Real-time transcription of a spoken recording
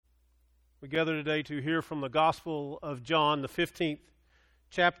We gather today to hear from the Gospel of John, the 15th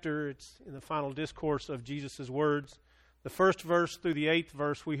chapter. It's in the final discourse of Jesus' words. The first verse through the 8th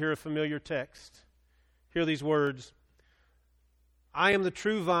verse, we hear a familiar text. Hear these words. I am the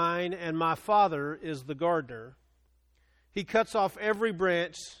true vine, and my Father is the gardener. He cuts off every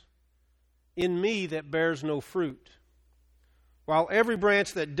branch in me that bears no fruit, while every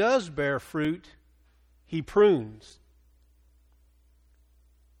branch that does bear fruit, He prunes,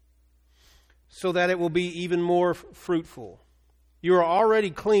 so that it will be even more fruitful. You are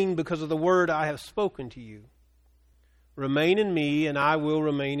already clean because of the word I have spoken to you. Remain in me, and I will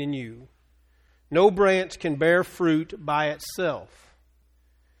remain in you. No branch can bear fruit by itself.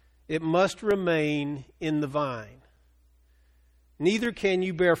 It must remain in the vine. Neither can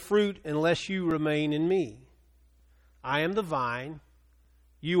you bear fruit unless you remain in me. I am the vine,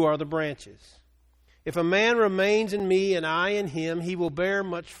 you are the branches. If a man remains in me and I in him, he will bear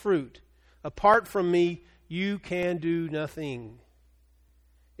much fruit. Apart from me, you can do nothing.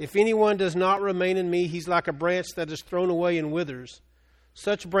 If anyone does not remain in me, he's like a branch that is thrown away and withers.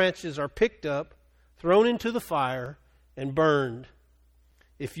 Such branches are picked up, thrown into the fire, and burned.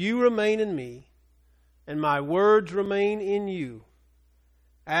 If you remain in me, and my words remain in you,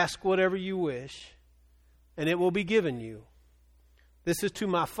 ask whatever you wish, and it will be given you. This is to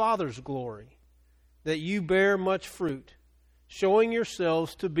my Father's glory, that you bear much fruit, showing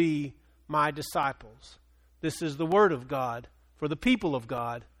yourselves to be my disciples. This is the word of God for the people of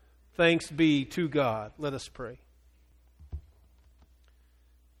God. Thanks be to God. Let us pray.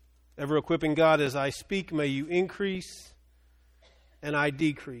 Ever equipping God, as I speak, may you increase and I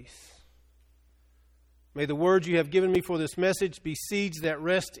decrease. May the words you have given me for this message be seeds that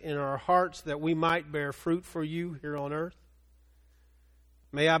rest in our hearts, that we might bear fruit for you here on earth.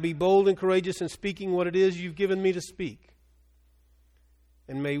 May I be bold and courageous in speaking what it is you've given me to speak.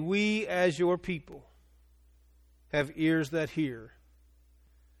 And may we, as your people, have ears that hear.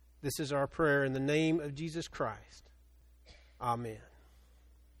 This is our prayer in the name of Jesus Christ. Amen.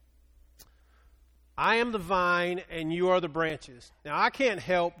 I am the vine and you are the branches. Now, I can't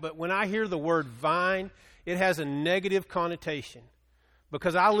help, but when I hear the word vine, it has a negative connotation.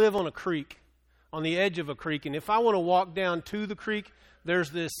 Because I live on a creek, on the edge of a creek, and if I want to walk down to the creek,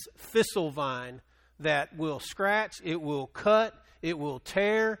 there's this thistle vine that will scratch, it will cut, it will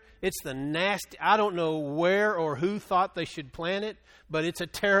tear. It's the nasty. I don't know where or who thought they should plant it, but it's a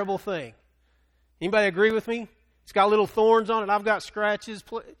terrible thing. Anybody agree with me? It's got little thorns on it. I've got scratches.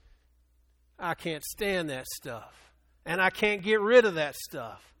 I can't stand that stuff. And I can't get rid of that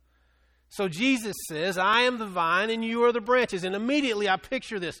stuff. So Jesus says, I am the vine and you are the branches. And immediately I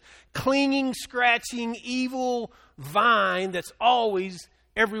picture this clinging, scratching, evil vine that's always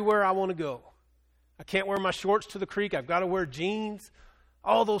everywhere I want to go. I can't wear my shorts to the creek. I've got to wear jeans,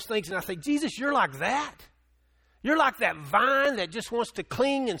 all those things. And I think, Jesus, you're like that. You're like that vine that just wants to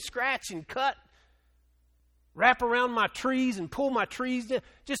cling and scratch and cut, wrap around my trees and pull my trees down.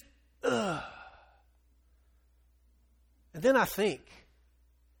 Just, ugh. And then I think,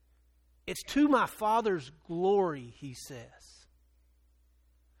 it's to my Father's glory, he says.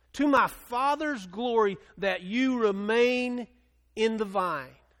 To my Father's glory that you remain in the vine.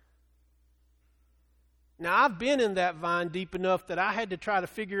 Now, I've been in that vine deep enough that I had to try to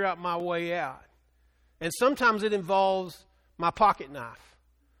figure out my way out. And sometimes it involves my pocket knife.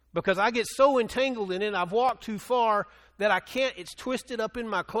 Because I get so entangled in it, I've walked too far that I can't, it's twisted up in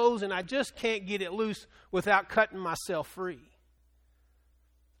my clothes and I just can't get it loose without cutting myself free.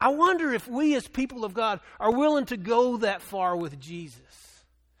 I wonder if we as people of God are willing to go that far with Jesus.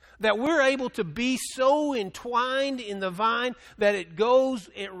 That we're able to be so entwined in the vine that it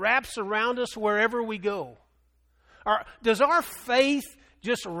wraps around us wherever we go. Does our faith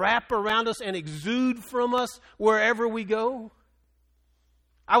just wrap around us and exude from us wherever we go?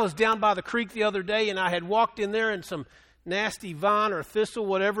 I was down by the creek the other day and I had walked in there and some nasty vine or thistle,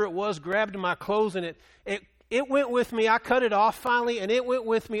 whatever it was, grabbed my clothes and it went with me. I cut it off finally and it went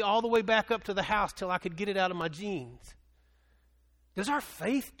with me all the way back up to the house till I could get it out of my jeans. Does our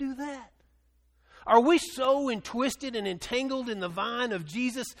faith do that? Are we so entwisted and entangled in the vine of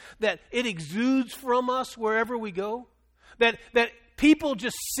Jesus that it exudes from us wherever we go? That people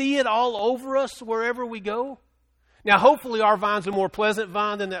just see it all over us wherever we go? Now, hopefully our vine's a more pleasant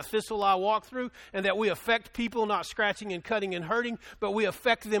vine than that thistle I walk through, and that we affect people not scratching and cutting and hurting, but we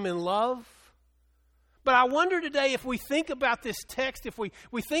affect them in love. But I wonder today if we think about this text, if we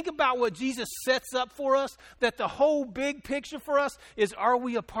think about what Jesus sets up for us, that the whole big picture for us is, are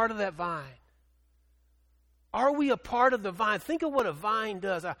we a part of that vine? Are we a part of the vine? Think of what a vine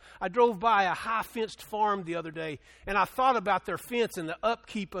does. I drove by a high-fenced farm the other day, and I thought about their fence and the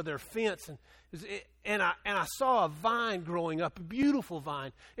upkeep of their fence. And I saw a vine growing up, a beautiful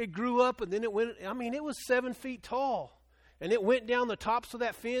vine. It grew up, and then it was 7 feet tall. And it went down the tops of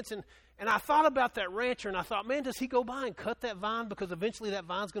that fence. And I thought about that rancher, and I thought, man, does he go by and cut that vine because eventually that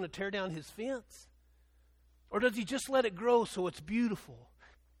vine's going to tear down his fence? Or does he just let it grow so it's beautiful,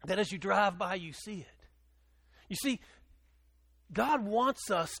 that as you drive by, you see it? You see, God wants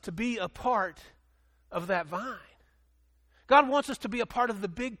us to be a part of that vine. God wants us to be a part of the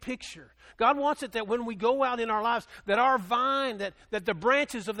big picture. God wants it that when we go out in our lives, that our vine, that the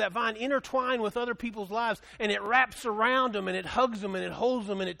branches of that vine intertwine with other people's lives, and it wraps around them, and it hugs them, and it holds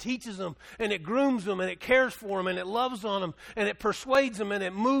them, and it teaches them, and it grooms them, and it cares for them, and it loves on them, and it persuades them, and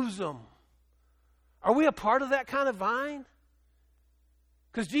it moves them. Are we a part of that kind of vine?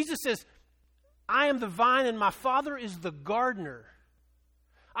 Because Jesus says, I am the vine and my Father is the gardener.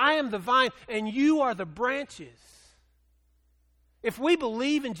 I am the vine and you are the branches. If we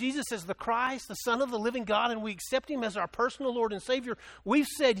believe in Jesus as the Christ, the Son of the living God, and we accept Him as our personal Lord and Savior, we've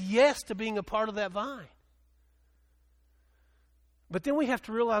said yes to being a part of that vine. But then we have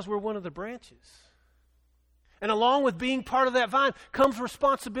to realize we're one of the branches. And along with being part of that vine comes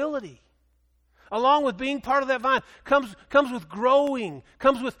responsibility. Along with being part of that vine comes with growing,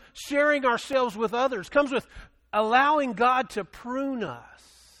 comes with sharing ourselves with others, comes with allowing God to prune us.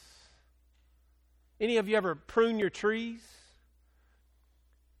 Any of you ever prune your trees?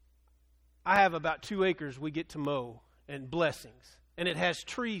 I have about 2 acres we get to mow and blessings, and it has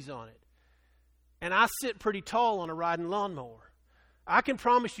trees on it. And I sit pretty tall on a riding lawnmower. I can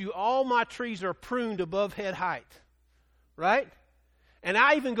promise you all my trees are pruned above head height, right? And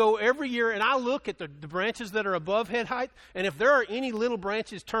I even go every year and I look at the branches that are above head height, and if there are any little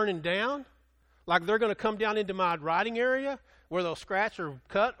branches turning down, like they're going to come down into my riding area where they'll scratch or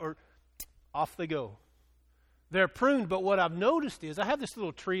cut, or off they go. They're pruned, but what I've noticed is I have this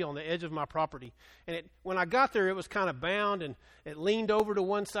little tree on the edge of my property, and when I got there, it was kind of bound, and it leaned over to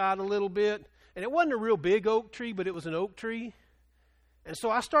one side a little bit, and it wasn't a real big oak tree, but it was an oak tree. And so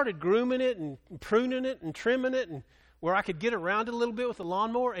I started grooming it and pruning it and trimming it, and where I could get around it a little bit with the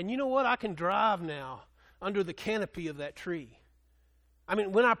lawnmower. And you know what? I can drive now under the canopy of that tree. I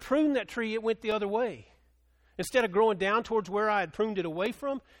mean, when I pruned that tree, it went the other way. Instead of growing down towards where I had pruned it away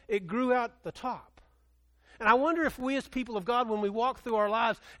from, it grew out the top. And I wonder if we as people of God, when we walk through our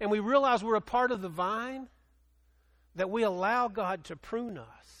lives and we realize we're a part of the vine, that we allow God to prune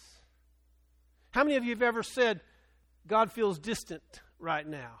us. How many of you have ever said, God feels distant right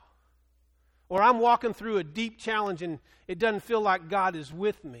now? Or I'm walking through a deep challenge and it doesn't feel like God is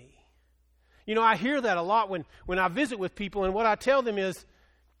with me. You know, I hear that a lot when I visit with people, and what I tell them is,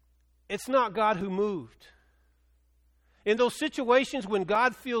 it's not God who moved. In those situations when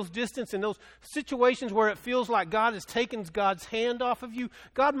God feels distance, in those situations where it feels like God has taken God's hand off of you,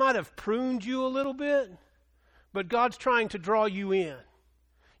 God might have pruned you a little bit, but God's trying to draw you in.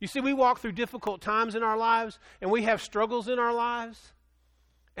 You see, we walk through difficult times in our lives, and we have struggles in our lives.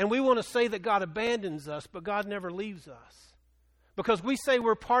 And we want to say that God abandons us, but God never leaves us. Because we say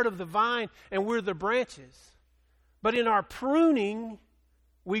we're part of the vine and we're the branches. But in our pruning,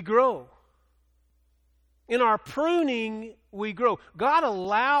 we grow. In our pruning, we grow. God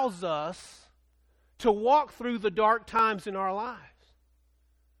allows us to walk through the dark times in our lives.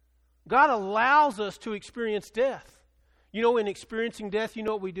 God allows us to experience death. You know, in experiencing death, you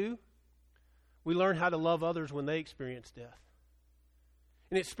know what we do? We learn how to love others when they experience death.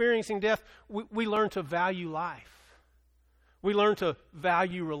 In experiencing death, we learn to value life. We learn to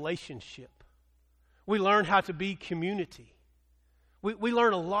value relationship. We learn how to be community. We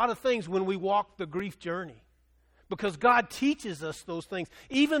learn a lot of things when we walk the grief journey, because God teaches us those things.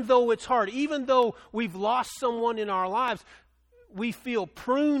 Even though it's hard, even though we've lost someone in our lives, we feel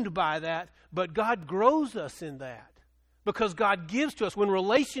pruned by that, but God grows us in that. Because God gives to us, when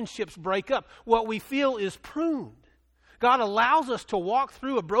relationships break up, what we feel is pruned. God allows us to walk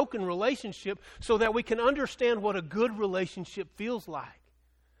through a broken relationship so that we can understand what a good relationship feels like.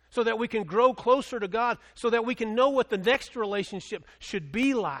 So that we can grow closer to God, so that we can know what the next relationship should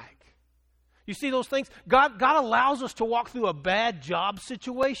be like. You see those things? God allows us to walk through a bad job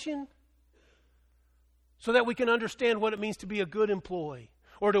situation so that we can understand what it means to be a good employee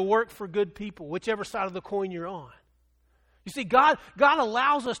or to work for good people, whichever side of the coin you're on. You see, God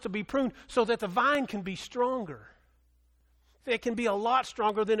allows us to be pruned so that the vine can be stronger. It can be a lot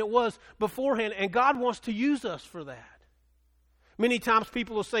stronger than it was beforehand, and God wants to use us for that. Many times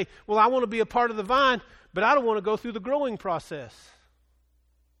people will say, well, I want to be a part of the vine, but I don't want to go through the growing process.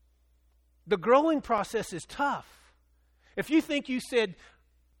 The growing process is tough. If you think you said,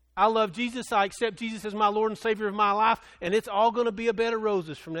 I love Jesus, I accept Jesus as my Lord and Savior of my life, and it's all going to be a bed of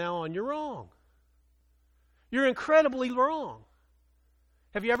roses from now on, you're wrong. You're incredibly wrong.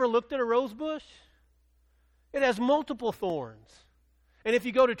 Have you ever looked at a rose bush? It has multiple thorns. And if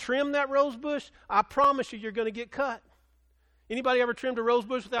you go to trim that rose bush, I promise you, you're going to get cut. Anybody ever trimmed a rose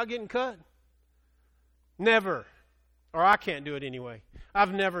bush without getting cut? Never. Or I can't do it anyway.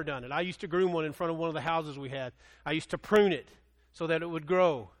 I've never done it. I used to groom one in front of one of the houses we had. I used to prune it so that it would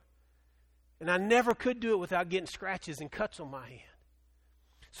grow. And I never could do it without getting scratches and cuts on my hand.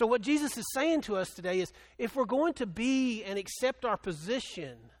 So what Jesus is saying to us today is, if we're going to be and accept our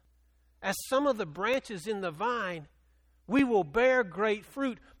position as some of the branches in the vine, we will bear great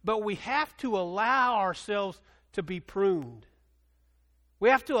fruit, but we have to allow ourselves to be pruned. We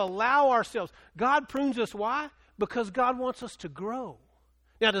have to allow ourselves. God prunes us. Why? Because God wants us to grow.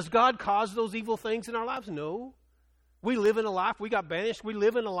 Now, does God cause those evil things in our lives? No. We live in a life, we got banished, we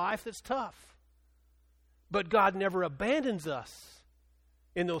live in a life that's tough. But God never abandons us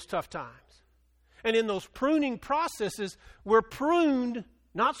in those tough times. And in those pruning processes, we're pruned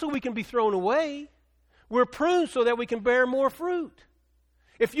not so we can be thrown away. We're pruned so that we can bear more fruit.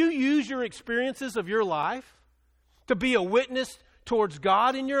 If you use your experiences of your life to be a witness towards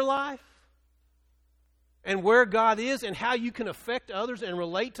God in your life, and where God is and how you can affect others and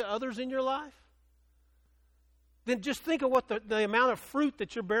relate to others in your life, then just think of what the amount of fruit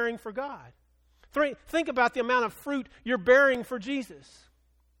that you're bearing for God. Think about the amount of fruit you're bearing for Jesus.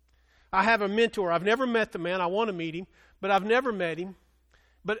 I have a mentor. I've never met the man. I want to meet him, but I've never met him.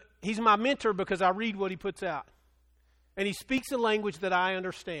 But he's my mentor because I read what he puts out. And he speaks a language that I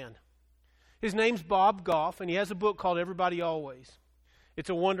understand. His name's Bob Goff, and he has a book called Everybody Always. It's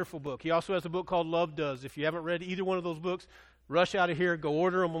a wonderful book. He also has a book called Love Does. If you haven't read either one of those books, rush out of here, go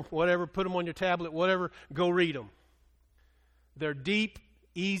order them, whatever, put them on your tablet, whatever, go read them. They're deep,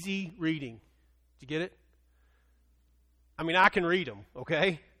 easy reading. Did you get it? I mean, I can read them,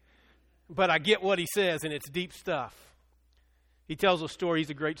 okay? But I get what he says, and it's deep stuff. He tells a story. He's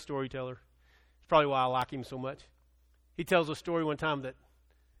a great storyteller. It's probably why I like him so much. He tells a story one time that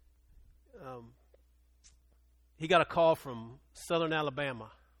he got a call from Southern Alabama.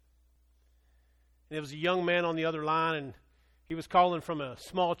 And there was a young man on the other line, and he was calling from a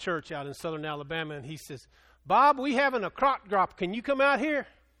small church out in Southern Alabama, and he says, Bob, we having a crock drop. Can you come out here?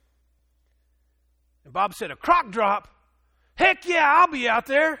 And Bob said, a crock drop? Heck yeah, I'll be out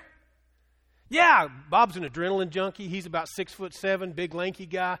there. Yeah, Bob's an adrenaline junkie. He's about 6'7", big lanky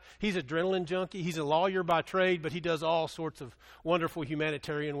guy. He's an adrenaline junkie. He's a lawyer by trade, but he does all sorts of wonderful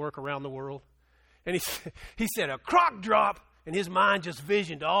humanitarian work around the world. And he said, a crock drop, and his mind just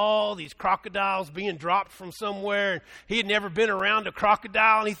visioned all these crocodiles being dropped from somewhere. And he had never been around a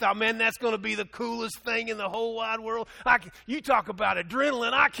crocodile, and he thought, man, that's going to be the coolest thing in the whole wide world. You talk about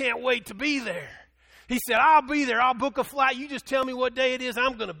adrenaline, I can't wait to be there. He said, I'll be there. I'll book a flight. You just tell me what day it is.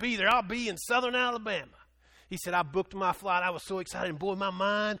 I'm going to be there. I'll be in Southern Alabama. He said, I booked my flight. I was so excited. And boy, my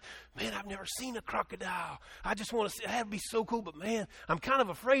mind, man, I've never seen a crocodile. I just want to see. That would be so cool. But man, I'm kind of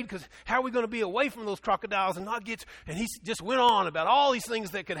afraid because how are we going to be away from those crocodiles and not get. And he just went on about all these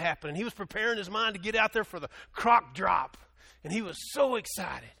things that could happen. And he was preparing his mind to get out there for the croc drop. And he was so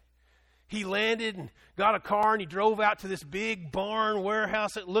excited. He landed and got a car, and he drove out to this big barn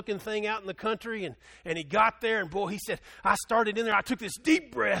warehouse looking thing out in the country. And he got there, and boy, he said, I started in there. I took this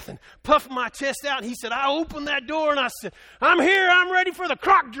deep breath and puffed my chest out. And he said, I opened that door, and I said, I'm here. I'm ready for the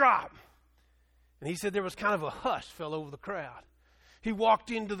crock drop. And he said there was kind of a hush fell over the crowd. He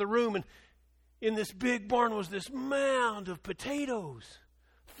walked into the room, and in this big barn was this mound of potatoes.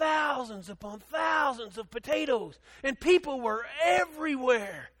 Thousands upon thousands of potatoes. And people were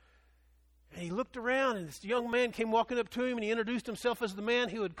everywhere. And he looked around, and this young man came walking up to him, and he introduced himself as the man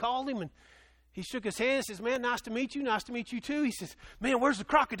who had called him. And he shook his hand and says, man, nice to meet you. Nice to meet you too. He says, man, where's the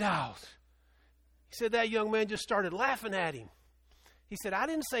crocodiles? He said that young man just started laughing at him. He said, I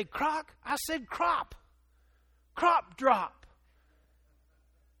didn't say croc. I said crop. Crop drop.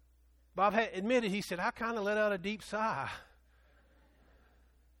 Bob had admitted, he said, I kind of let out a deep sigh.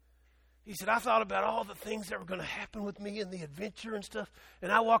 He said, I thought about all the things that were going to happen with me and the adventure and stuff.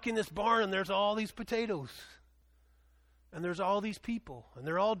 And I walk in this barn, and there's all these potatoes. And there's all these people. And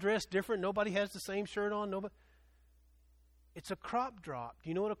they're all dressed different. Nobody has the same shirt on. Nobody. It's a crop drop. Do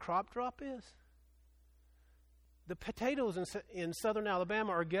you know what a crop drop is? The potatoes in Southern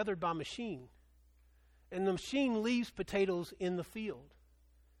Alabama are gathered by machine. And the machine leaves potatoes in the field.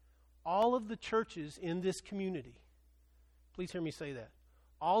 All of the churches in this community, please hear me say that.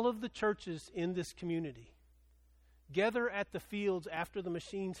 All of the churches in this community gather at the fields after the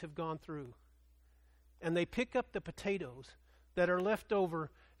machines have gone through. and they pick up the potatoes that are left over,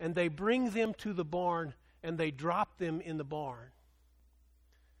 and they bring them to the barn, and they drop them in the barn.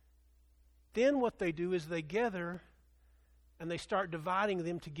 Then what they do is they gather, and they start dividing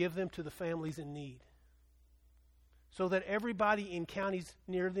them to give them to the families in need, so that everybody in counties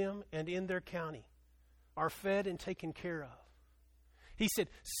near them and in their county are fed and taken care of. He said,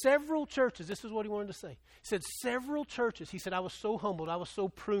 several churches, this is what he wanted to say. He said, several churches. He said, I was so humbled. I was so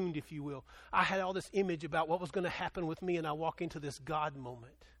pruned, if you will. I had all this image about what was going to happen with me, and I walk into this God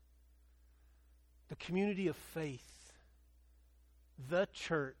moment. The community of faith. The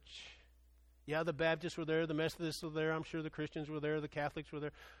church. Yeah, the Baptists were there. The Methodists were there. I'm sure the Christians were there. The Catholics were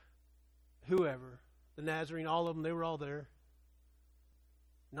there. Whoever. The Nazarene, all of them, they were all there.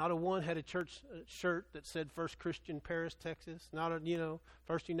 Not a one had a church shirt that said First Christian Paris, Texas. Not a,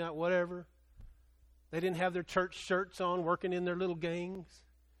 First Unite, whatever. They didn't have their church shirts on, working in their little gangs.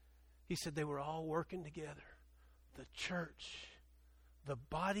 He said they were all working together. The church, the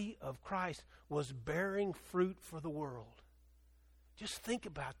body of Christ, was bearing fruit for the world. Just think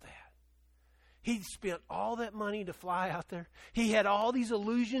about that. He spent all that money to fly out there. He had all these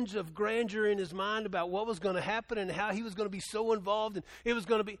illusions of grandeur in his mind about what was going to happen and how he was going to be so involved, and it was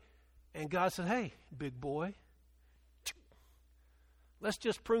going to be. And God said, hey, big boy, let's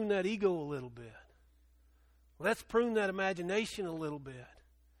just prune that ego a little bit. Let's prune that imagination a little bit.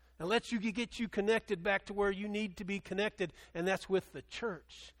 And let's get you connected back to where you need to be connected, and that's with the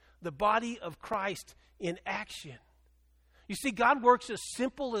church, the body of Christ in action. You see, God works as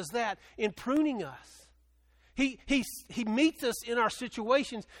simple as that in pruning us. He meets us in our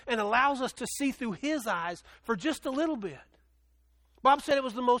situations and allows us to see through His eyes for just a little bit. Bob said it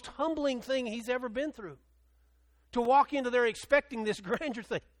was the most humbling thing he's ever been through. To walk into there expecting this grandeur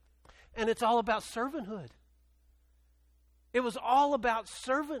thing. And it's all about servanthood. It was all about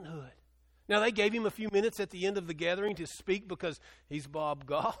servanthood. Now, they gave him a few minutes at the end of the gathering to speak because he's Bob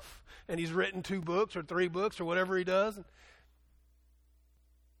Goff and he's written 2 books or 3 books or whatever he does.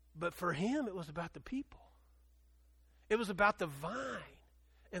 But for him, it was about the people. It was about the vine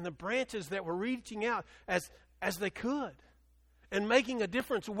and the branches that were reaching out as they could and making a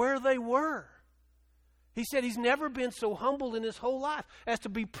difference where they were. He said he's never been so humbled in his whole life as to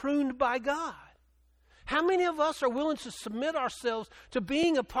be pruned by God. How many of us are willing to submit ourselves to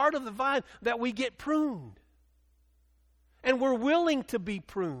being a part of the vine that we get pruned? And we're willing to be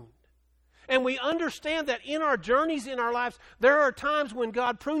pruned. And we understand that in our journeys in our lives, there are times when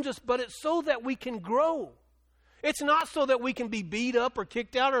God prunes us, but it's so that we can grow. It's not so that we can be beat up or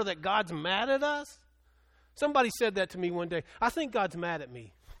kicked out or that God's mad at us. Somebody said that to me one day. I think God's mad at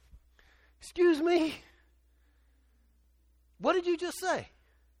me. Excuse me? What did you just say?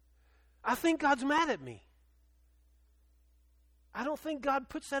 I think God's mad at me. I don't think God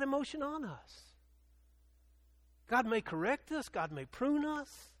puts that emotion on us. God may correct us. God may prune us.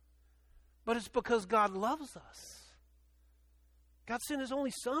 But it's because God loves us. God sent His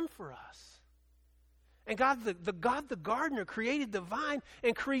only Son for us. And God, the gardener, created the vine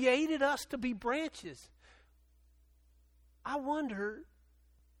and created us to be branches. I wonder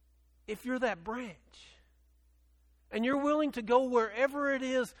if you're that branch. And you're willing to go wherever it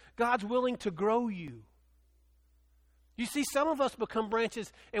is God's willing to grow you. You see, some of us become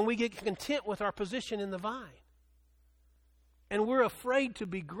branches and we get content with our position in the vine. And we're afraid to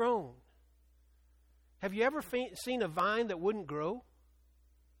be grown. Have you ever seen a vine that wouldn't grow?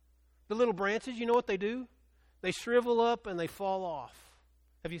 The little branches, you know what they do? They shrivel up and they fall off.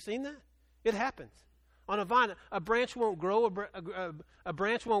 Have you seen that? It happens. On a vine, a branch won't grow, a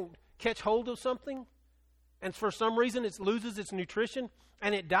branch won't catch hold of something, and for some reason it loses its nutrition,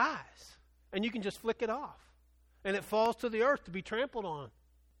 and it dies. And you can just flick it off. And it falls to the earth to be trampled on.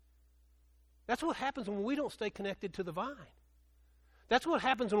 That's what happens when we don't stay connected to the vine. That's what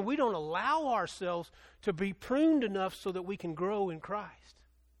happens when we don't allow ourselves to be pruned enough so that we can grow in Christ.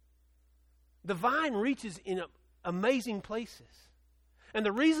 The vine reaches in amazing places. And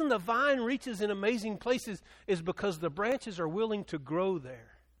the reason the vine reaches in amazing places is because the branches are willing to grow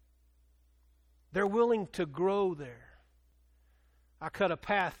there. They're willing to grow there. I cut a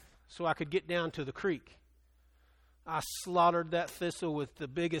path so I could get down to the creek. I slaughtered that thistle with the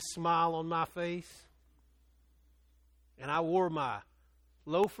biggest smile on my face. And I wore my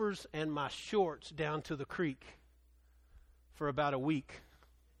loafers and my shorts down to the creek for about a week.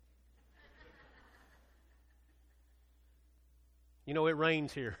 You know, it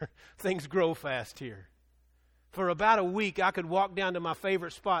rains here. Things grow fast here. For about a week, I could walk down to my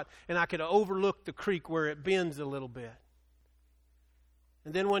favorite spot and I could overlook the creek where it bends a little bit.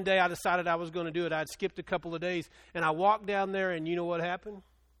 And then one day I decided I was going to do it. I'd skipped a couple of days and I walked down there, and you know what happened?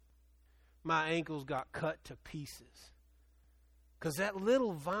 my ankles got cut to pieces. Because that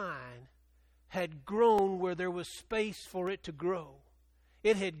little vine had grown where there was space for it to grow.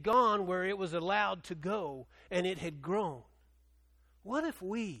 It had gone where it was allowed to go, and it had grown. What if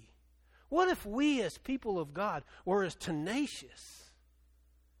we as people of God were as tenacious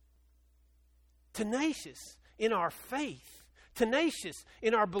in our faith, tenacious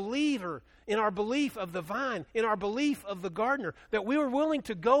in our belief of the vine, in our belief of the gardener, that we were willing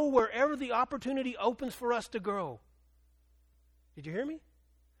to go wherever the opportunity opens for us to grow? Did you hear me?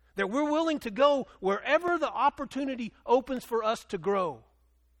 That we're willing to go wherever the opportunity opens for us to grow.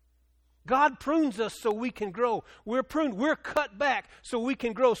 God prunes us so we can grow. We're pruned. We're cut back so we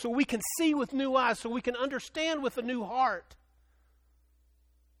can grow, so we can see with new eyes, so we can understand with a new heart,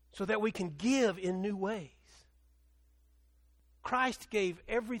 so that we can give in new ways. Christ gave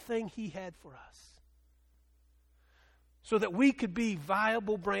everything He had for us so that we could be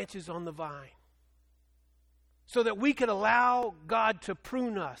viable branches on the vine, so that we could allow God to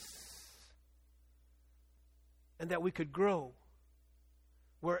prune us, and that we could grow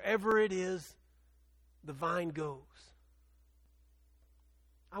wherever it is the vine goes.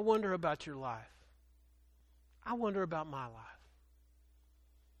 I wonder about your life. I wonder about my life.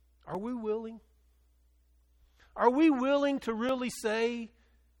 Are we willing? Are we willing to really say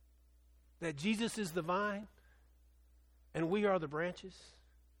that Jesus is the vine and we are the branches?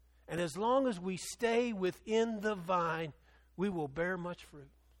 And as long as we stay within the vine, we will bear much fruit.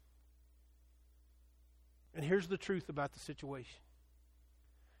 And here's the truth about the situation.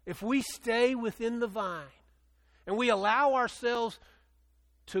 If we stay within the vine and we allow ourselves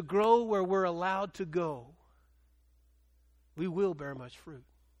to grow where we're allowed to go, we will bear much fruit.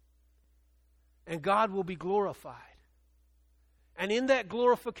 And God will be glorified. And in that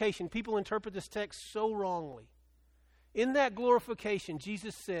glorification, people interpret this text so wrongly. In that glorification,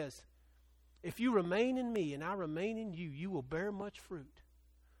 Jesus says, if you remain in me and I remain in you, you will bear much fruit.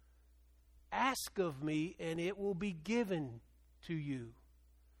 Ask of me and it will be given to you,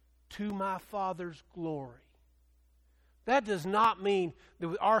 to my Father's glory. That does not mean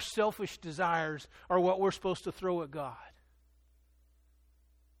that our selfish desires are what we're supposed to throw at God.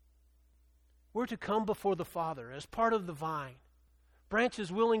 We're to come before the Father as part of the vine.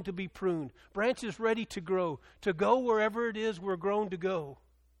 Branches willing to be pruned. Branches ready to go wherever it is we're grown to go.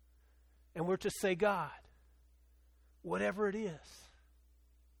 And we're to say, God, whatever it is,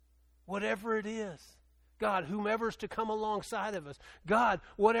 God, whomever's to come alongside of us, God,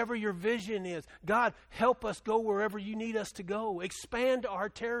 whatever your vision is, God, help us go wherever you need us to go. Expand our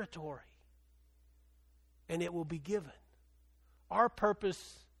territory, and it will be given. Our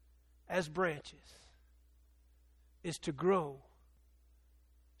purpose as branches is to grow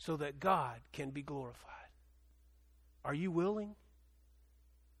so that God can be glorified. Are you willing?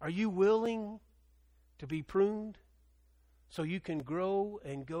 Are you willing to be pruned so you can grow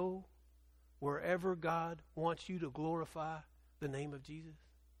and go wherever God wants you to glorify the name of Jesus?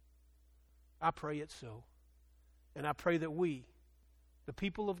 I pray it so. And I pray that we, the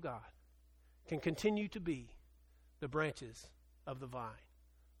people of God, can continue to be the branches of the vine.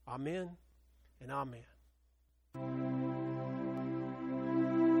 Amen and amen.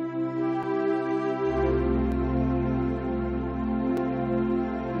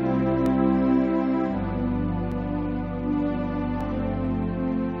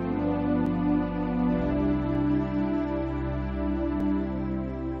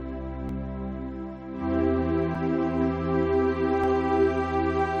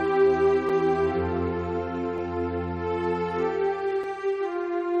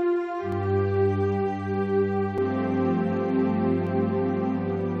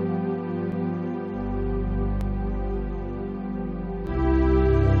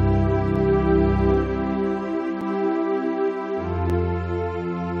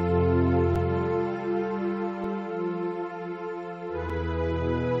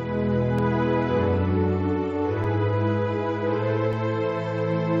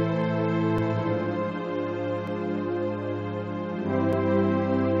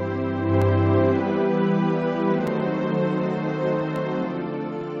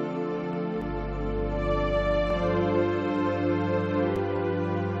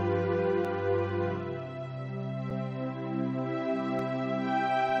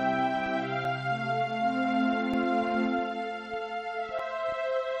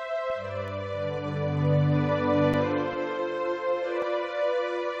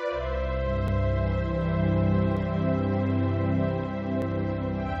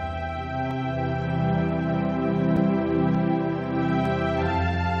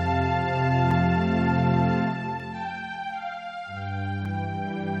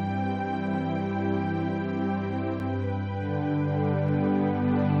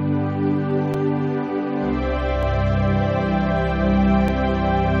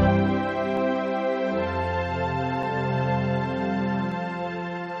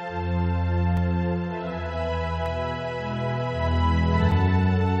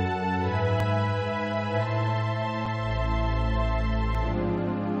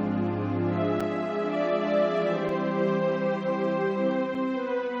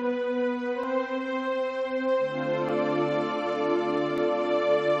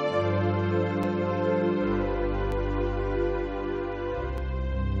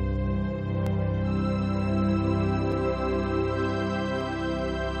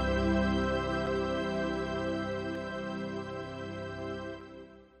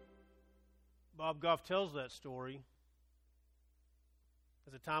 Bob Goff tells that story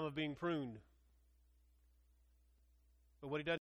as a time of being pruned. But what he doesn't